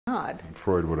Odd.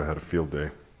 Freud would have had a field day.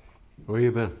 Where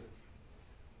you been?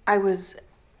 I was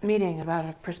meeting about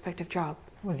a prospective job.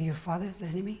 With your father's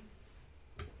enemy?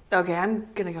 Okay, I'm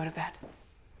gonna go to bed.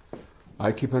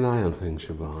 I keep an eye on things,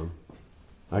 Siobhan.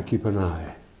 I keep an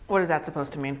eye. What is that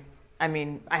supposed to mean? I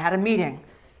mean, I had a meeting.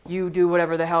 You do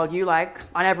whatever the hell you like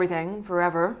on everything,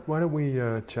 forever. Why don't we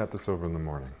chat this over in the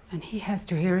morning? And he has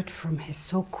to hear it from his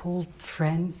so-called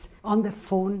friends on the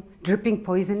phone, dripping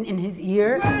poison in his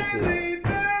ear. Jesus.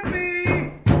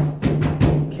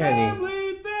 Kenny.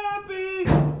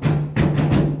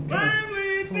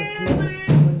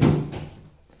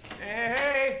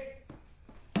 Hey!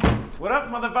 What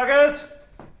up, motherfuckers?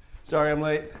 Sorry I'm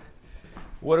late.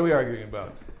 What are we arguing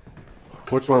about?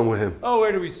 What's wrong with him? Oh,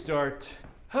 where do we start?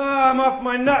 I'm off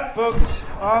my nut, folks.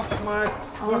 Off my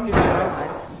fucking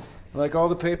nut. Like all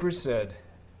the papers said.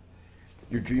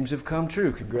 Your dreams have come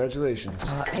true. Congratulations.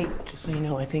 Hey, just so you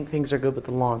know, I think things are good with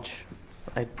the launch.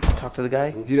 I talked to the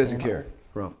guy. He doesn't care,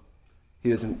 Rum. He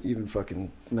doesn't even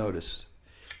fucking notice.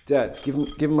 Dad, give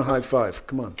him a high five.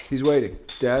 Come on. He's waiting.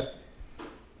 Dad?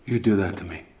 You do that to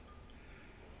me.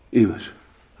 Ewas,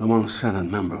 I'm one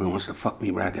Senate member who wants to fuck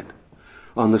me ragged.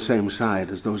 On the same side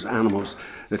as those animals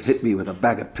that hit me with a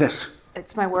bag of piss.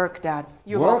 It's my work, Dad.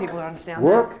 You of all people don't understand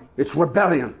Work? that. It's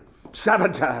rebellion.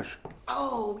 Sabotage.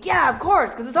 Oh, yeah, of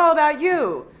course, because it's all about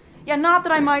you. Yeah, not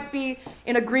that I might be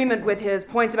in agreement with his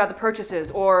points about the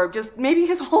purchases, or just maybe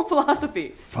his whole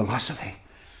philosophy. Philosophy?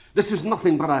 This is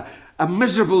nothing but a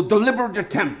miserable, deliberate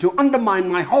attempt to undermine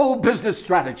my whole business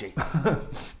strategy.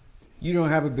 You don't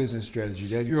have a business strategy,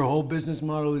 Dad. Your whole business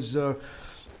model is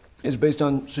based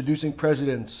on seducing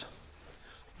presidents.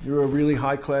 You're a really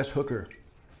high-class hooker.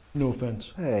 No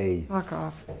offense. Hey. Fuck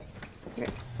off. You're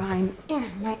fine.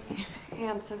 My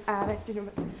handsome addict. You know,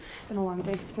 but it's been a long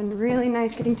day. It's been really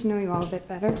nice getting to know you all a bit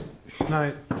better.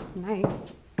 Night. Night.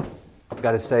 I've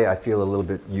got to say, I feel a little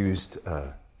bit used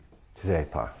today,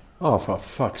 Pa. Oh, for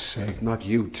fuck's sake, not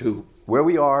you too. Where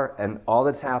we are and all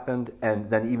that's happened, and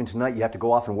then even tonight you have to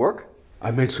go off and work? I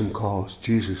made some calls.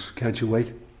 Jesus, can't you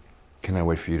wait? Can I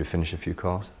wait for you to finish a few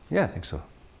calls? Yeah, I think so.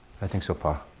 I think so,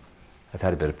 Pa. I've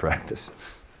had a bit of practice.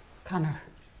 Connor.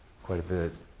 Quite a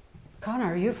bit.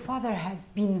 Connor, your father has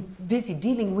been busy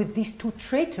dealing with these two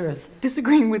traitors.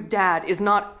 Disagreeing with Dad is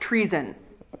not treason.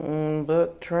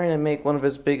 But trying to make one of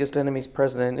his biggest enemies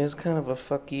president is kind of a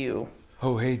fuck you.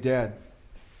 Oh, hey, Dad.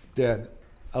 Dad,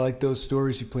 I like those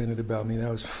stories you planted about me. That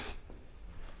was...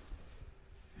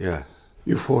 Yes.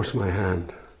 You forced my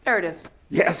hand. There it is.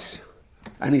 Yes.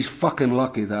 And he's fucking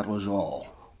lucky that was all.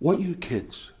 What you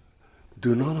kids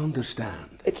do not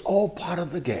understand, it's all part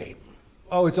of the game.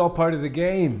 Oh, it's all part of the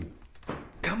game.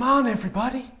 Come on,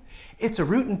 everybody. It's a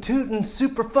rootin' tootin'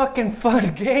 super fucking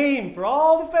fun game for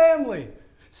all the family.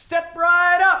 Step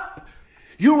right up.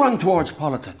 You run towards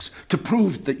politics to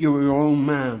prove that you're your own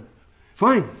man.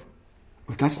 Fine.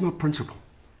 But that's not principle.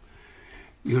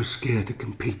 You're scared to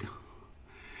compete.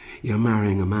 You're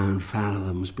marrying a man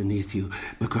fathoms beneath you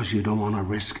because you don't want to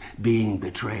risk being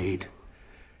betrayed.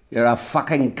 You're a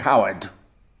fucking coward.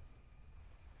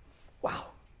 Wow.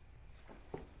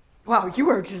 Wow, you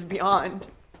are just beyond.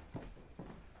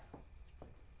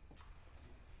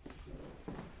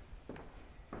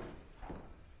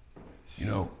 You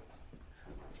know,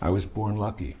 I was born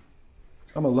lucky.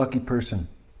 I'm a lucky person.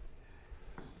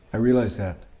 I realize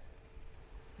that.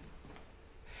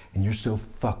 And you're so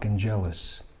fucking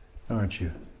jealous, aren't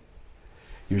you?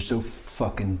 You're so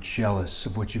fucking jealous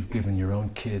of what you've given your own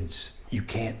kids. You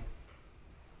can't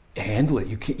handle it.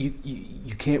 You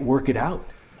can't work it out.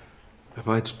 If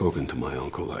I'd spoken to my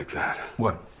uncle like that.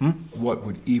 What? What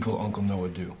would evil Uncle Noah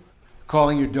do?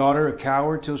 Calling your daughter a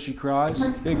coward till she cries?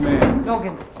 Big man.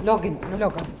 Logan.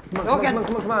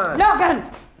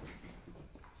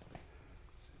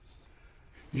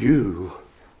 You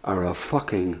are a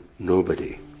fucking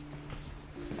nobody.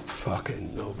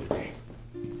 Fucking nobody.